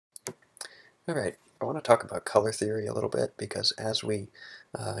All right, I want to talk about color theory a little bit because as we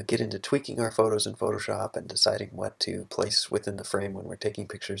get into tweaking our photos in Photoshop and deciding what to place within the frame when we're taking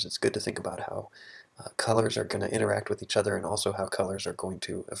pictures, it's good to think about how colors are going to interact with each other and also how colors are going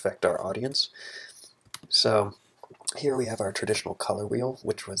to affect our audience. So here we have our traditional color wheel,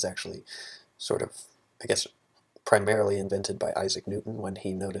 which was actually sort of, I guess, primarily invented by Isaac Newton when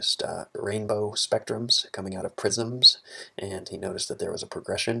he noticed rainbow spectrums coming out of prisms, and he noticed that there was a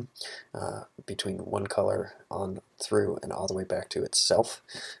progression between one color on through and all the way back to itself.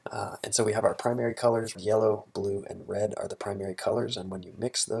 And so we have our primary colors. Yellow, blue, and red are the primary colors, and when you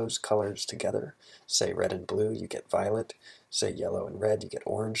mix those colors together, say red and blue, you get violet. Say yellow and red, you get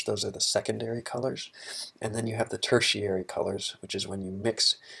orange. Those are the secondary colors. And then you have the tertiary colors, which is when you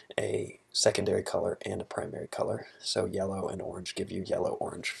mix a secondary color and a primary color. So yellow and orange give you yellow,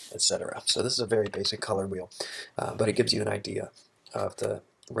 orange, etc. So this is a very basic color wheel, but it gives you an idea of the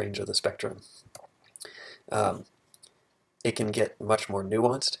range of the spectrum. It can get much more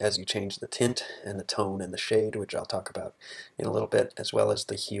nuanced as you change the tint and the tone and the shade, which I'll talk about in a little bit, as well as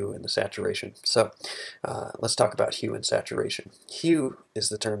the hue and the saturation. So let's talk about hue and saturation. Hue is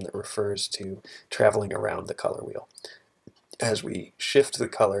the term that refers to traveling around the color wheel. As we shift the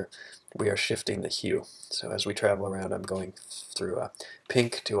color, we are shifting the hue. So as we travel around, I'm going through a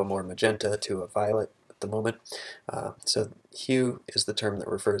pink to a more magenta to a violet at the moment. So hue is the term that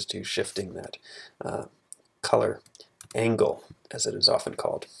refers to shifting that color angle, as it is often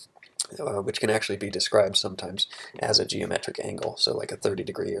called, which can actually be described sometimes as a geometric angle, so like a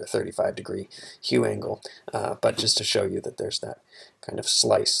 30-degree or 35-degree hue angle, but just to show you that there's that kind of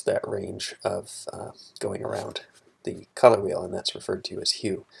slice, that range of going around the color wheel, and that's referred to as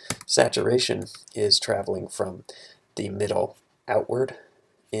hue. Saturation is traveling from the middle outward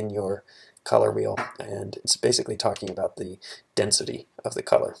in your color wheel, and it's basically talking about the density of the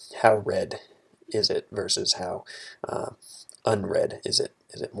color. How red is it versus how unred is it?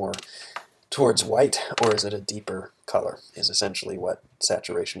 Is it more towards white, or is it a deeper color, is essentially what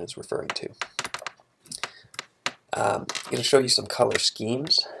saturation is referring to. I'm going to show you some color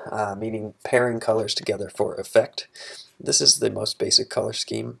schemes, meaning pairing colors together for effect. This is the most basic color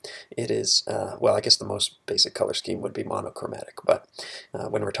scheme. It is, well, I guess the most basic color scheme would be monochromatic, but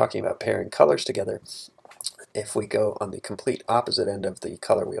when we're talking about pairing colors together, if we go on the complete opposite end of the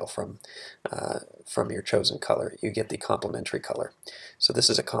color wheel from your chosen color, you get the complementary color. So this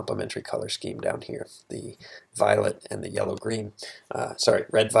is a complementary color scheme down here. The violet and the yellow-green,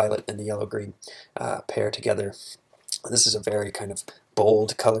 red, violet, and the yellow-green pair together. This is a very kind of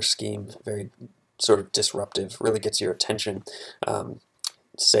bold color scheme, very sort of disruptive, really gets your attention.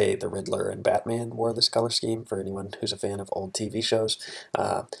 Say the Riddler and Batman wore this color scheme, for anyone who's a fan of old TV shows.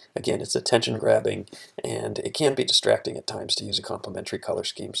 Again, it's attention grabbing, and it can be distracting at times to use a complementary color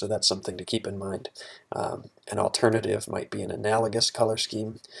scheme, so that's something to keep in mind. An alternative might be an analogous color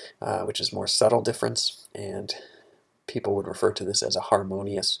scheme, which is more subtle difference, and people would refer to this as a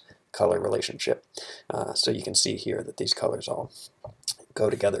harmonious color relationship. So you can see here that these colors all go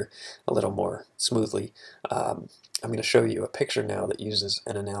together a little more smoothly. I'm going to show you a picture now that uses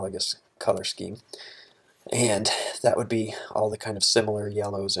an analogous color scheme, and that would be all the kind of similar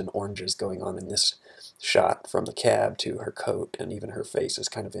yellows and oranges going on in this shot, from the cab to her coat, and even her face is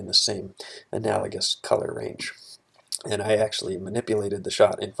kind of in the same analogous color range. And I actually manipulated the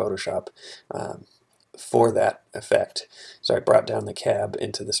shot in Photoshop for that effect. So I brought down the cab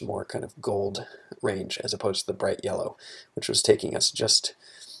into this more kind of gold range as opposed to the bright yellow, which was taking us just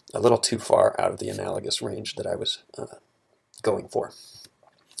a little too far out of the analogous range that I was going for.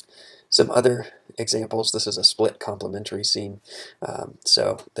 Some other examples. This is a split complementary scene.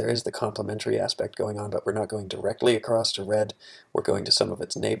 So there is the complementary aspect going on, but we're not going directly across to red. We're going to some of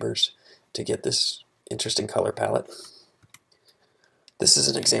its neighbors to get this interesting color palette. This is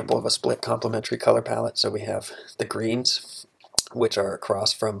an example of a split complementary color palette. So we have the greens, which are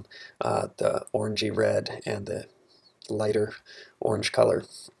across from the orangey red and the lighter orange color.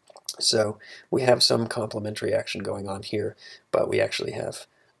 So we have some complementary action going on here, but we actually have,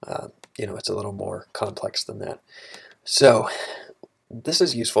 it's a little more complex than that. So this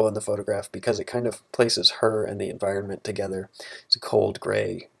is useful in the photograph because it kind of places her and the environment together. It's a cold,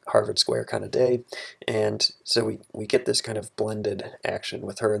 gray, Harvard Square kind of day, and so we get this kind of blended action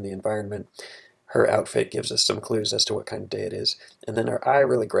with her and the environment. Her outfit gives us some clues as to what kind of day it is, and then our eye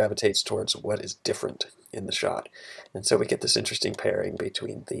really gravitates towards what is different in the shot. And so we get this interesting pairing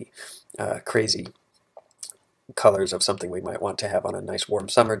between the crazy colors of something we might want to have on a nice warm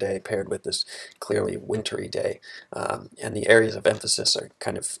summer day paired with this clearly wintry day. And the areas of emphasis are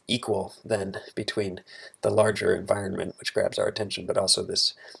kind of equal then between the larger environment, which grabs our attention, but also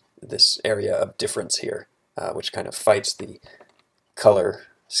this this area of difference here, which kind of fights the color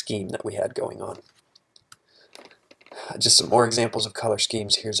scheme that we had going on. Just some more examples of color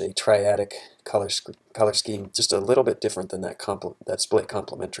schemes. Here's a triadic color scheme, just a little bit different than that split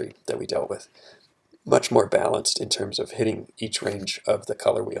complementary that we dealt with. Much more balanced in terms of hitting each range of the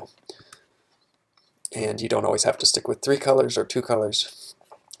color wheel. And you don't always have to stick with 3 colors or 2 colors.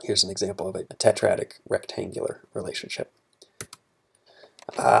 Here's an example of a tetradic rectangular relationship.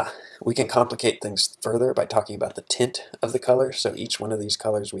 We can complicate things further by talking about the tint of the color. So each one of these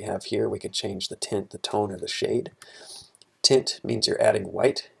colors we have here, we could change the tint, the tone, or the shade. Tint means you're adding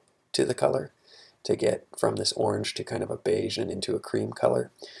white to the color to get from this orange to kind of a beige and into a cream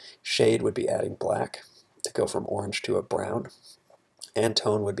color. Shade would be adding black to go from orange to a brown. And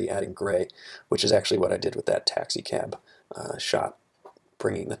tone would be adding gray, which is actually what I did with that taxi cab shot,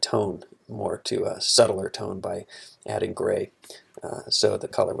 bringing the tone more to a subtler tone by adding gray, so the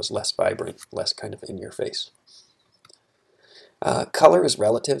color was less vibrant, less kind of in your face. Color is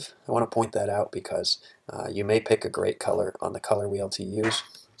relative. I want to point that out because you may pick a great color on the color wheel to use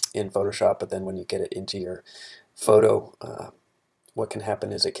in Photoshop, but then when you get it into your photo, what can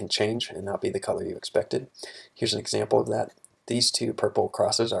happen is it can change and not be the color you expected. Here's an example of that. These 2 purple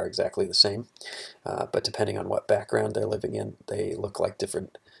crosses are exactly the same, but depending on what background they're living in, they look like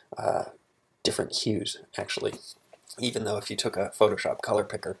different hues, actually. Even though if you took a Photoshop color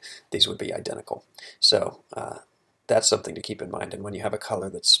picker, these would be identical. So that's something to keep in mind. And when you have a color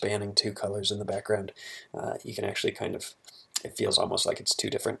that's spanning 2 colors in the background, you can actually kind of, it feels almost like it's 2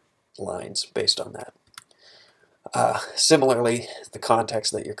 different lines based on that. Similarly, the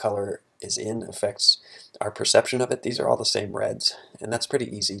context that your color is in affects our perception of it. These are all the same reds, and that's pretty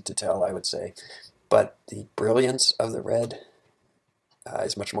easy to tell, I would say. But the brilliance of the red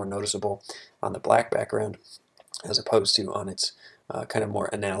is much more noticeable on the black background as opposed to on its kind of more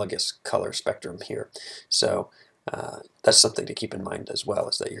analogous color spectrum here. So that's something to keep in mind as well,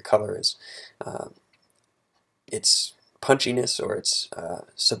 is that your color is, its punchiness or its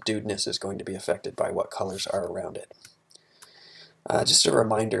subduedness is going to be affected by what colors are around it. Just a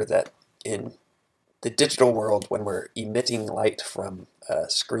reminder that in the digital world, when we're emitting light from a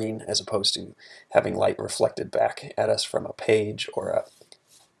screen as opposed to having light reflected back at us from a page or a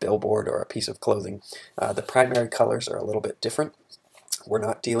billboard or a piece of clothing, the primary colors are a little bit different. We're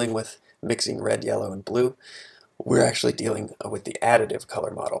not dealing with mixing red, yellow, and blue. We're actually dealing with the additive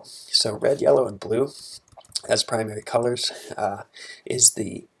color model. So red, yellow, and blue as primary colors is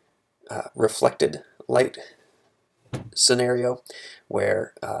the reflected light scenario,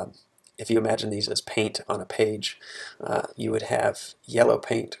 where if you imagine these as paint on a page, you would have yellow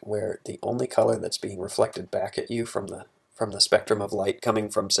paint where the only color that's being reflected back at you from the spectrum of light coming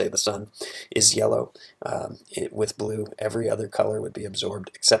from, say, the sun is yellow. With blue, every other color would be absorbed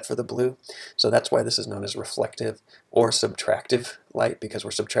except for the blue. So that's why this is known as reflective or subtractive light, because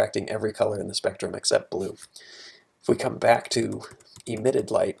we're subtracting every color in the spectrum except blue. If we come back to emitted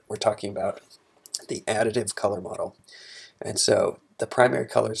light, we're talking about the additive color model. And so the primary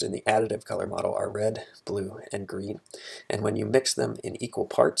colors in the additive color model are red, blue, and green. And when you mix them in equal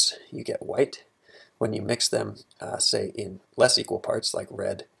parts, you get white. When you mix them, say, in less equal parts, like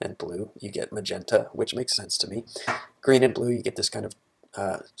red and blue, you get magenta, which makes sense to me. Green and blue, you get this kind of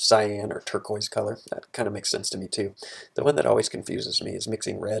cyan or turquoise color. That kind of makes sense to me too. The one that always confuses me is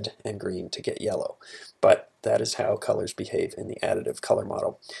mixing red and green to get yellow. But that is how colors behave in the additive color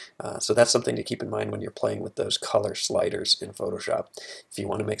model. So that's something to keep in mind when you're playing with those color sliders in Photoshop. If you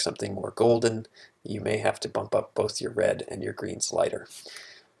want to make something more golden, you may have to bump up both your red and your green slider.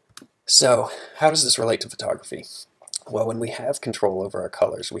 So how does this relate to photography? Well, when we have control over our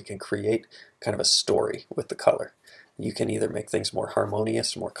colors, we can create kind of a story with the color. You can either make things more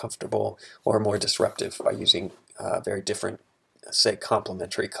harmonious, more comfortable, or more disruptive by using very different, say,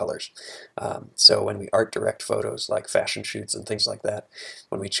 complementary colors. So when we art direct photos like fashion shoots and things like that,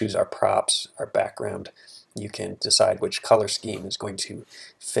 when we choose our props, our background, you can decide which color scheme is going to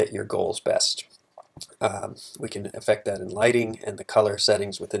fit your goals best. We can affect that in lighting and the color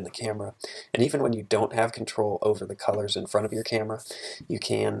settings within the camera. And even when you don't have control over the colors in front of your camera, you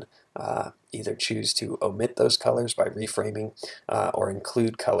can either choose to omit those colors by reframing or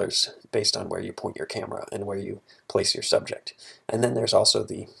include colors based on where you point your camera and where you place your subject. And then there's also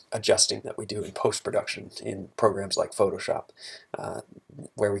the adjusting that we do in post-production in programs like Photoshop,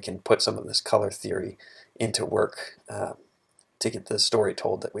 where we can put some of this color theory into work to get the story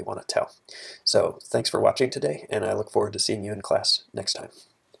told that we want to tell. So thanks for watching today, and I look forward to seeing you in class next time.